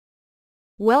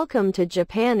Welcome to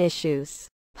Japan Issues.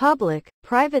 Public,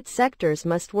 private sectors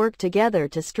must work together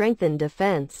to strengthen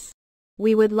defense.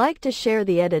 We would like to share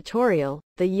the editorial,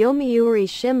 the Yomiuri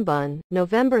Shimbun,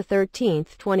 November 13,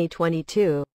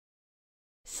 2022.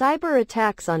 Cyber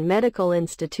attacks on medical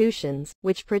institutions,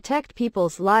 which protect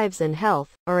people's lives and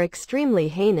health, are extremely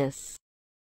heinous.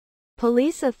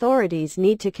 Police authorities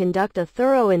need to conduct a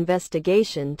thorough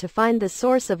investigation to find the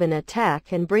source of an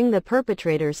attack and bring the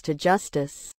perpetrators to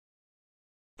justice.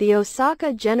 The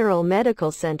Osaka General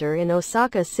Medical Center in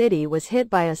Osaka City was hit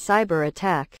by a cyber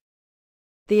attack.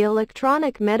 The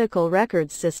electronic medical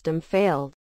records system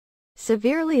failed,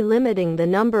 severely limiting the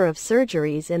number of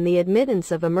surgeries and the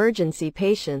admittance of emergency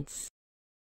patients.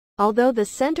 Although the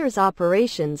center's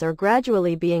operations are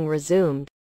gradually being resumed,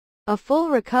 a full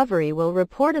recovery will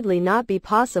reportedly not be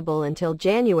possible until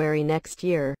January next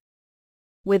year.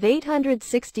 With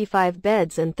 865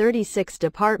 beds and 36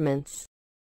 departments,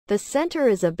 the center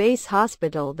is a base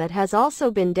hospital that has also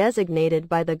been designated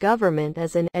by the government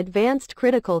as an advanced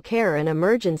critical care and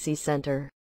emergency center.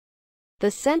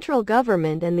 The central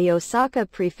government and the Osaka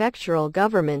prefectural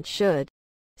government should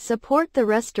support the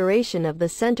restoration of the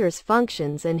center's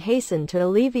functions and hasten to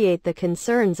alleviate the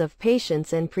concerns of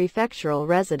patients and prefectural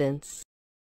residents.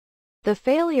 The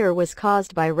failure was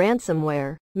caused by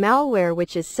ransomware, malware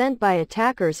which is sent by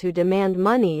attackers who demand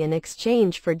money in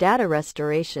exchange for data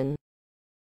restoration.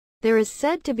 There is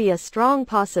said to be a strong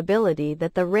possibility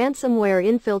that the ransomware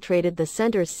infiltrated the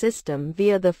center's system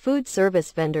via the food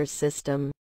service vendor's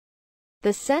system.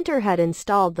 The center had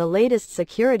installed the latest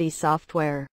security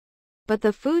software, but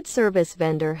the food service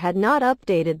vendor had not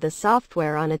updated the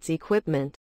software on its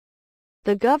equipment.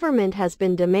 The government has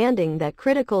been demanding that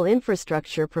critical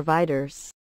infrastructure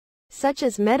providers, such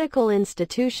as medical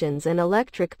institutions and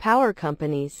electric power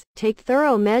companies, take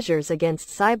thorough measures against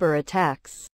cyber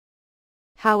attacks.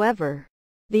 However,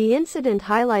 the incident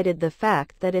highlighted the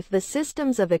fact that if the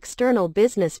systems of external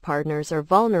business partners are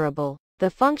vulnerable, the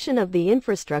function of the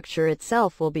infrastructure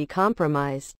itself will be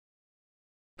compromised.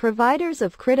 Providers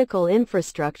of critical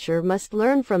infrastructure must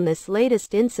learn from this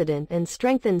latest incident and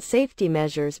strengthen safety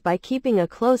measures by keeping a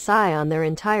close eye on their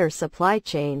entire supply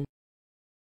chain.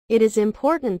 It is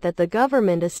important that the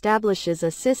government establishes a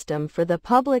system for the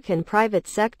public and private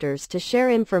sectors to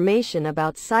share information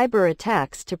about cyber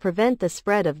attacks to prevent the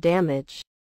spread of damage.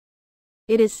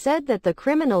 It is said that the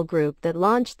criminal group that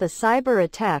launched the cyber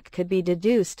attack could be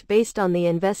deduced based on the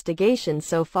investigation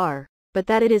so far, but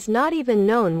that it is not even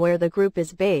known where the group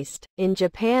is based, in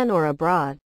Japan or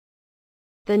abroad.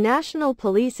 The National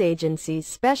Police Agency's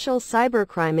Special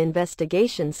Cybercrime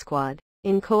Investigation Squad,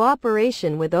 in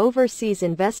cooperation with overseas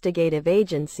investigative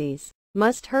agencies,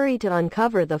 must hurry to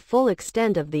uncover the full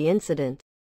extent of the incident.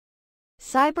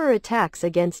 Cyber attacks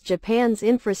against Japan's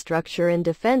infrastructure and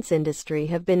defense industry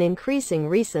have been increasing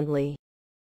recently.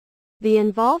 The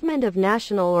involvement of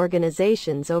national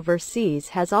organizations overseas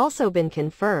has also been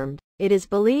confirmed. It is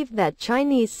believed that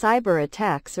Chinese cyber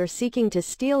attacks are seeking to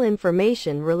steal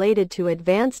information related to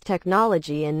advanced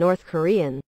technology, and North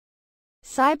Korean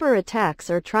cyber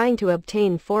attacks are trying to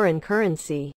obtain foreign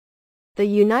currency. The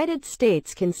United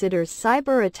States considers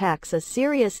cyber attacks a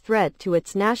serious threat to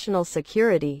its national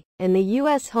security, and the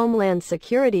U.S. Homeland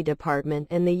Security Department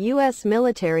and the U.S.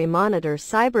 military monitor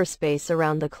cyberspace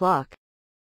around the clock.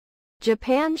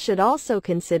 Japan should also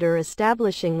consider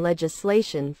establishing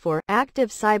legislation for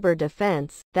active cyber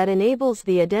defense that enables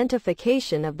the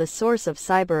identification of the source of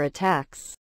cyber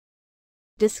attacks.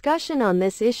 Discussion on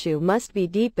this issue must be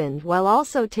deepened while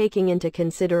also taking into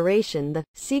consideration the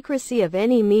secrecy of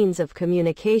any means of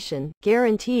communication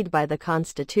guaranteed by the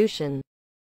Constitution.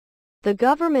 The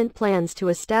government plans to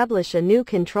establish a new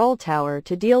control tower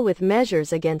to deal with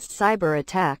measures against cyber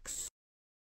attacks.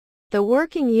 The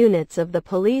working units of the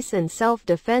police and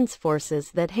self-defense forces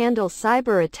that handle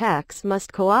cyber attacks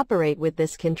must cooperate with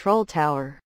this control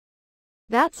tower.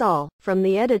 That's all, from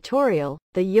the editorial,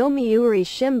 the Yomiuri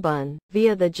Shimbun,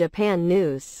 via the Japan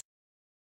News.